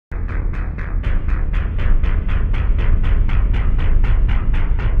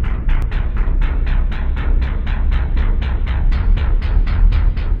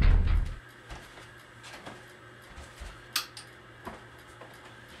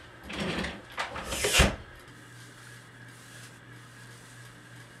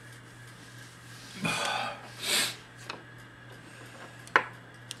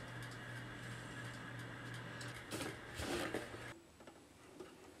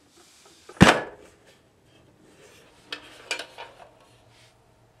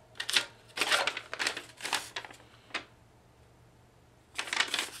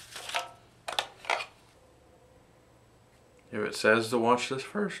if it says to watch this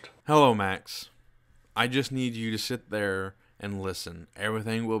first. Hello, Max. I just need you to sit there and listen.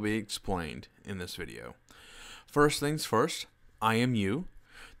 Everything will be explained in this video. First things first, I am you.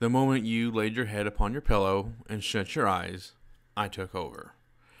 The moment you laid your head upon your pillow and shut your eyes, I took over.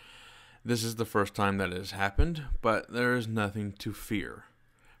 This is the first time that it has happened, but there is nothing to fear.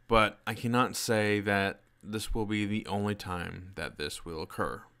 But I cannot say that this will be the only time that this will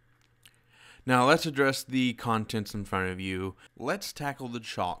occur. Now let's address the contents in front of you. Let's tackle the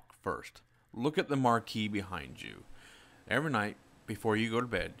chalk first. Look at the marquee behind you. Every night before you go to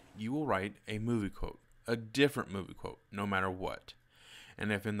bed, you will write a movie quote, a different movie quote, no matter what.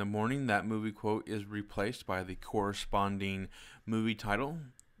 And if in the morning that movie quote is replaced by the corresponding movie title,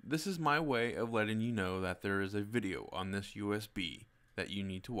 this is my way of letting you know that there is a video on this USB that you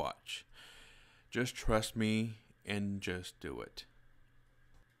need to watch. Just trust me and just do it.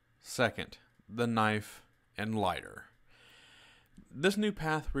 Second, the knife and lighter. This new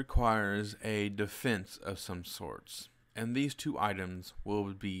path requires a defense of some sorts, and these two items will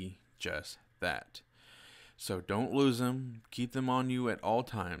be just that. So don't lose them, keep them on you at all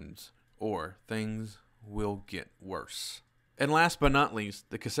times, or things will get worse. And last but not least,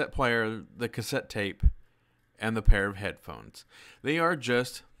 the cassette player, the cassette tape, and the pair of headphones. They are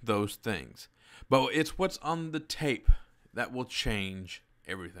just those things. But it's what's on the tape that will change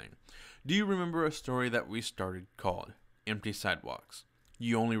everything. Do you remember a story that we started called Empty Sidewalks?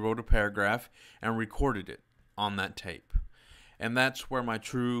 You only wrote a paragraph and recorded it on that tape. And that's where my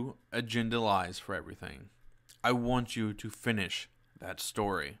true agenda lies for everything. I want you to finish that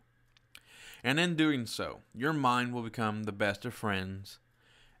story. And in doing so, your mind will become the best of friends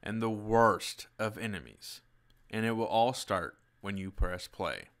and the worst of enemies. And it will all start when you press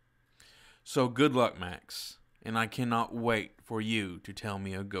play. So good luck, Max. And I cannot wait for you to tell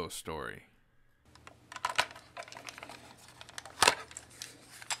me a ghost story.